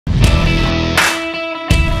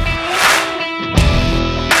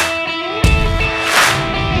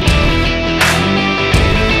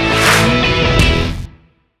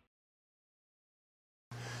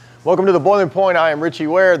Welcome to the Boiling Point. I am Richie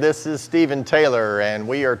Ware. This is Stephen Taylor, and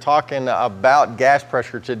we are talking about gas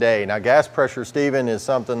pressure today. Now, gas pressure, Stephen, is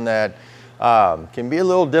something that can be a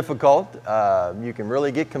little difficult. You can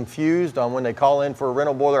really get confused on when they call in for a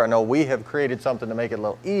rental boiler. I know we have created something to make it a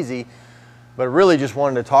little easy, but really just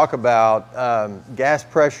wanted to talk about gas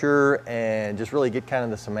pressure and just really get kind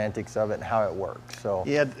of the semantics of it and how it works. So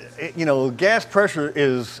yeah, you know, gas pressure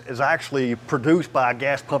is actually produced by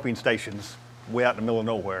gas pumping stations way out in the middle of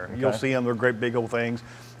nowhere. Okay. You'll see them, they're great big old things.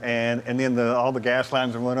 And then all the gas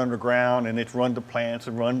lines are run underground, and it's run to plants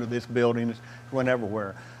and run to this building, it's run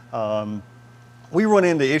everywhere. We run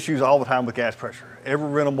into issues all the time with gas pressure. Every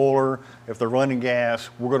rental boiler, if they're running gas,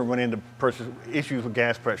 we're going to run into issues with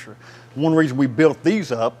gas pressure. One reason we built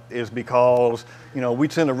these up is because, you know,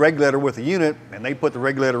 we'd send a regulator with a unit, and they put the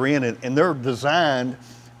regulator in, and they're designed,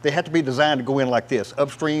 they have to be designed to go in like this: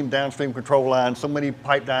 upstream, downstream control lines, so many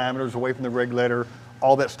pipe diameters away from the regulator,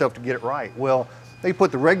 all that stuff to get it right. Well, they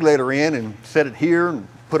put the regulator in and set it here and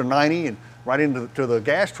put a 90 and right into the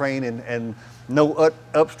gas train, and no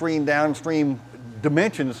upstream, downstream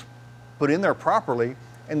dimensions put in there properly,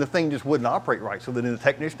 and the thing just wouldn't operate right. So then the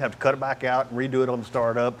technician have to cut it back out and redo it on the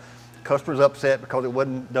startup. Customer's upset because it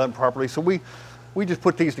wasn't done properly. So we just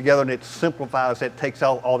put these together, and it simplifies it, takes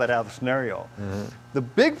all that out of the scenario. Mm-hmm. The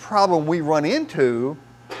big problem we run into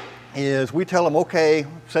is we tell them, okay,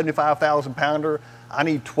 75,000 pounder, I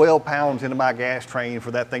need 12 pounds into my gas train for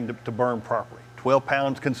that thing to burn properly. 12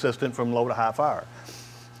 pounds consistent from low to high fire.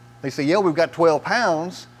 They say, yeah, we've got 12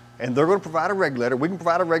 pounds, and they're going to provide a regulator. We can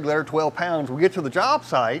provide a regulator 12 pounds. We get to the job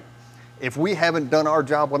site. If we haven't done our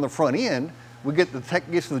job on the front end, the tech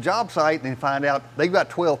gets to the job site and they find out they've got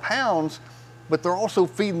 12 pounds, but they're also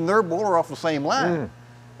feeding their boiler off the same line.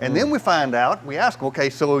 And then we find out, we ask them, okay,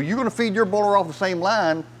 so you're going to feed your boiler off the same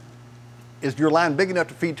line. Is your line big enough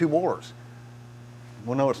to feed two boilers?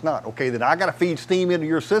 Well, no, it's not. Okay, then I got to feed steam into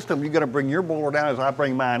your system. You got to bring your boiler down as I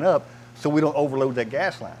bring mine up, so we don't overload that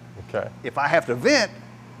gas line. Okay. If I have to vent,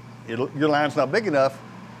 your line's not big enough,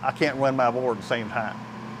 I can't run my boiler at the same time.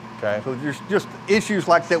 Okay. So there's just issues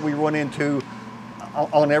like that we run into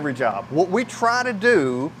on every job. What we try to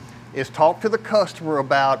do is talk to the customer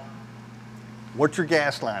about what's your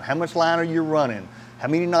gas line, how much line are you running, how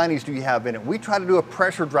many 90s do you have in it. We try to do a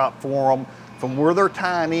pressure drop for them from where they're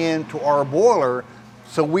tying in to our boiler,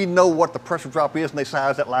 so we know what the pressure drop is and they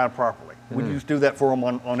size that line properly. We just do that for them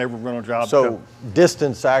on every rental job. So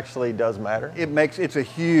distance actually does matter? It's a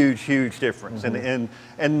huge, huge difference. And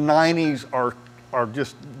 90s are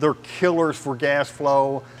just, they're killers for gas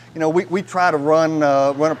flow. You know, we try to run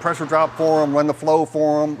a pressure drop for them, run the flow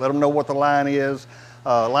for them, let them know what the line is,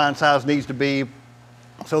 line size needs to be,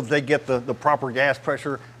 so that they get the proper gas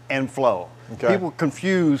pressure and flow. Okay. People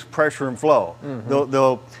confuse pressure and flow.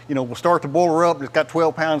 They'll, you know, we'll start the boiler up, it's got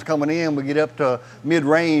 12 pounds coming in, we get up to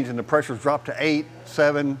mid-range and the pressure's dropped to 8,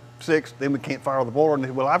 7, 6, then we can't fire the boiler. And they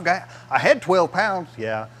say, well, I had 12 pounds.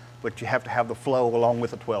 Yeah, but you have to have the flow along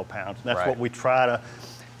with the 12 pounds. And that's what we try to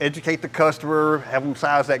educate the customer, have them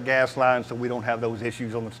size that gas line so we don't have those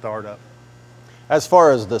issues on the startup. As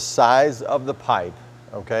far as the size of the pipe,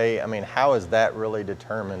 okay, I mean, how is that really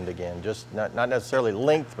determined again? Just not necessarily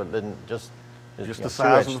length, but then just the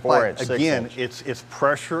size of the pipe. Again, it's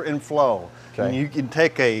pressure and flow. Okay. And you can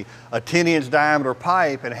take a 10-inch diameter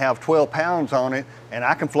pipe and have 12 pounds on it, and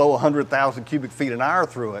I can flow 100,000 cubic feet an hour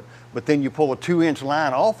through it. But then you pull a 2-inch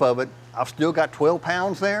line off of it, I've still got 12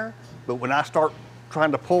 pounds there. But when I start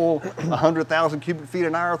trying to pull 100,000 cubic feet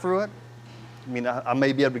an hour through it, I mean, I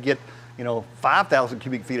may be able to get, you know, 5,000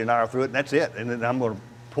 cubic feet an hour through it, and that's it. And then I'm going to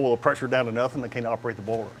pull the pressure down to nothing. They can't operate the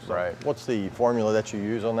boiler. So. Right. What's the formula that you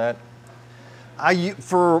use on that?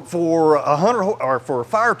 For a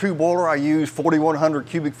fire tube boiler, I use 4,100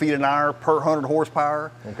 cubic feet an hour per 100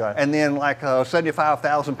 horsepower. Okay. And then like a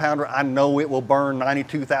 75,000 pounder, I know it will burn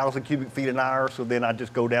 92,000 cubic feet an hour. So then I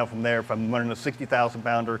just go down from there. If I'm running a 60,000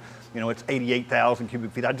 pounder, you know, it's 88,000 cubic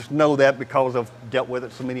feet. I just know that because I've dealt with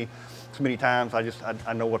it so many times.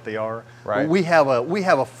 I know what they are. Right. We have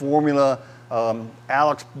a formula.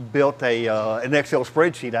 Alex built an Excel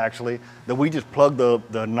spreadsheet actually that we just plug the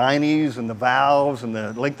 90s and the valves and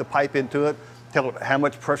the length of pipe into it, tell it how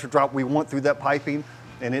much pressure drop we want through that piping,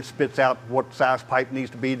 and it spits out what size pipe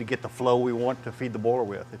needs to be to get the flow we want to feed the boiler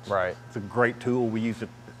with. It's a great tool. We use it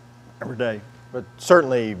every day. But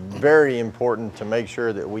certainly very important to make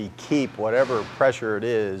sure that we keep whatever pressure it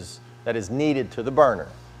is that is needed to the burner,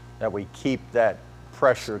 that we keep that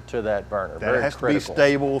pressure to that burner. That has to be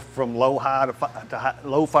stable from low fire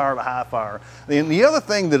to high fire. And the other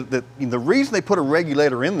thing that the reason they put a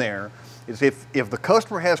regulator in there is if the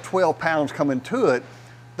customer has 12 pounds coming to it,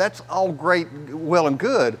 that's all great, well and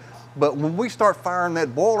good. But when we start firing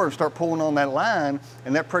that boiler and start pulling on that line,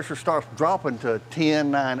 and that pressure starts dropping to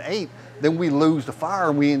 10, 9, 8, then we lose the fire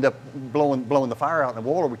and we end up blowing the fire out in the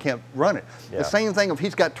boiler. We can't run it. Yeah. The same thing if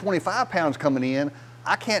he's got 25 pounds coming in,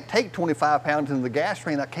 I can't take 25 pounds into the gas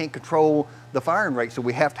train. I can't control the firing rate. So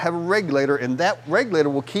we have to have a regulator, and that regulator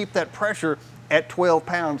will keep that pressure at 12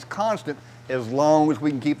 pounds constant as long as we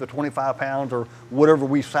can keep the 25 pounds or whatever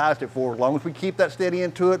we sized it for. As long as we keep that steady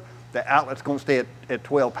into it, the outlet's going to stay at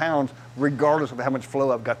 12 pounds regardless of how much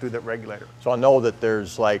flow I've got through that regulator. So I know that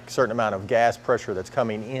there's like a certain amount of gas pressure that's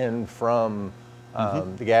coming in from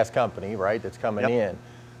the gas company, right, that's coming in.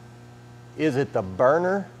 Is it the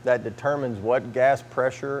burner that determines what gas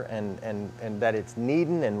pressure and that it's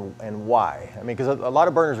needing and why? I mean, because a lot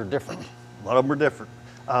of burners are different. A lot of them are different.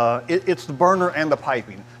 It's the burner and the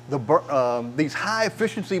piping. These high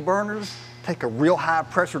efficiency burners take a real high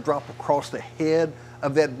pressure drop across the head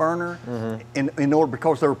of that burner in order,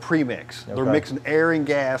 because they're premix. Okay. They're mixing air and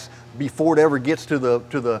gas before it ever gets to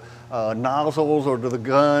the nozzles or to the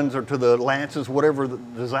guns or to the lances, whatever the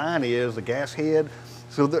design is, the gas head.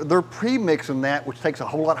 So they're pre-mixing that, which takes a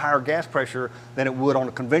whole lot higher gas pressure than it would on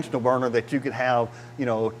a conventional burner that you could have,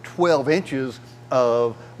 12 inches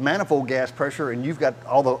of manifold gas pressure and you've got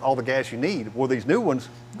all the gas you need. Well, these new ones,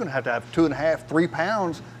 you're gonna have 2.5, 3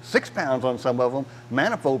 pounds, 6 pounds on some of them,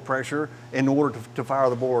 manifold pressure in order to fire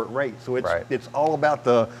the boiler at rate. So it's all about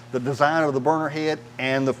the design of the burner head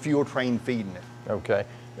and the fuel train feeding it. Okay,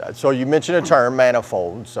 so you mentioned a term,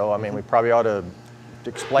 manifold. So I mean, we probably ought to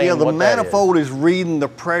explain what that is. Yeah, the manifold is reading the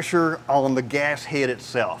pressure on the gas head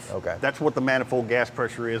itself. Okay. That's what the manifold gas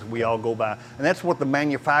pressure is, we all go by. And that's what the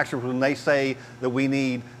manufacturers, when they say that we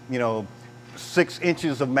need, 6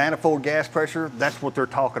 inches of manifold gas pressure, that's what they're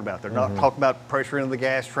talking about. They're not talking about pressure in the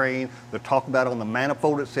gas train. They're talking about on the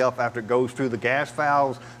manifold itself after it goes through the gas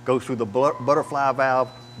valves, goes through the butterfly valve,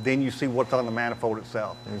 then you see what's on the manifold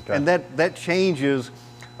itself. Okay. And that changes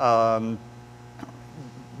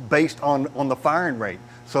based on the firing rate.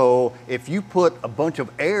 So if you put a bunch of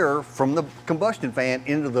air from the combustion fan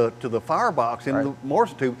into the firebox, into the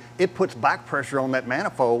Morrison tube, it puts back pressure on that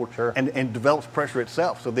manifold and develops pressure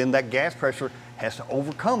itself. So then that gas pressure has to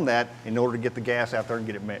overcome that in order to get the gas out there and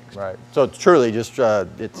get it mixed. Right. So it's truly just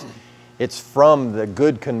it's from the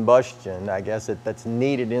good combustion, I guess, that's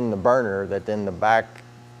needed in the burner that then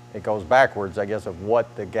it goes backwards, I guess, of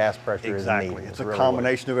what the gas pressure is needed. Exactly. It's a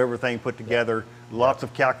combination of everything put together. Lots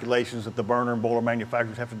of calculations that the burner and boiler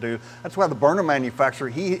manufacturers have to do. That's why the burner manufacturer,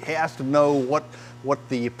 he has to know what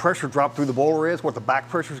the pressure drop through the boiler is, what the back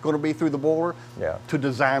pressure is going to be through the boiler to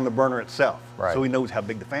design the burner itself. Right. So he knows how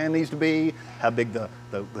big the fan needs to be, how big the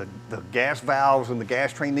gas valves and the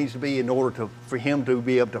gas train needs to be in order for him to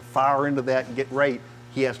be able to fire into that and get rate.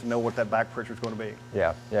 He has to know what that back pressure is going to be.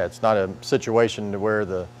 Yeah, it's not a situation where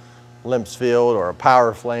the limps field or a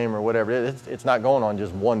power flame or whatever. It's not going on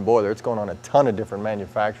just one boiler. It's going on a ton of different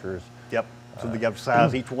manufacturers. Yep. So they have to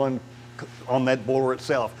size each one on that boiler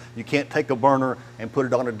itself. You can't take a burner and put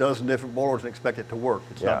it on a dozen different boilers and expect it to work.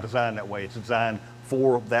 It's not designed that way. It's designed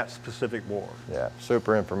for that specific boiler. Yeah,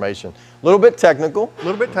 super information. A little bit technical. A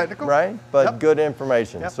little bit technical. Right, but good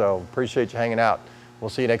information. So appreciate you hanging out. We'll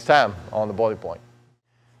see you next time on The Boiling Point.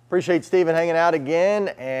 Appreciate Stephen hanging out again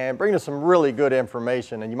and bringing us some really good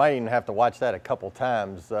information. And you might even have to watch that a couple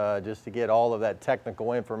times just to get all of that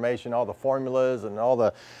technical information, all the formulas and all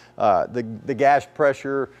the gas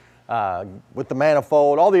pressure with the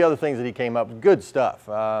manifold, all the other things that he came up with. Good stuff.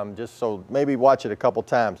 Just so maybe watch it a couple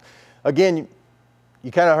times. Again,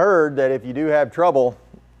 you kind of heard that if you do have trouble,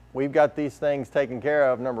 we've got these things taken care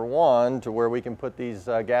of, number one, to where we can put these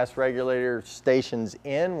gas regulator stations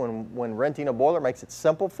in when renting a boiler. Makes it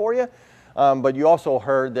simple for you. But you also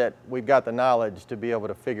heard that we've got the knowledge to be able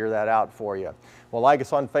to figure that out for you. Well, like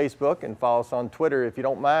us on Facebook and follow us on Twitter. If you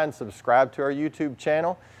don't mind, subscribe to our YouTube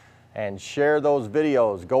channel and share those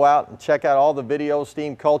videos. Go out and check out all the videos,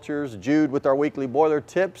 Steam Cultures, Jude with our weekly boiler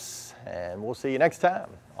tips, and we'll see you next time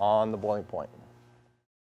on The Boiling Point.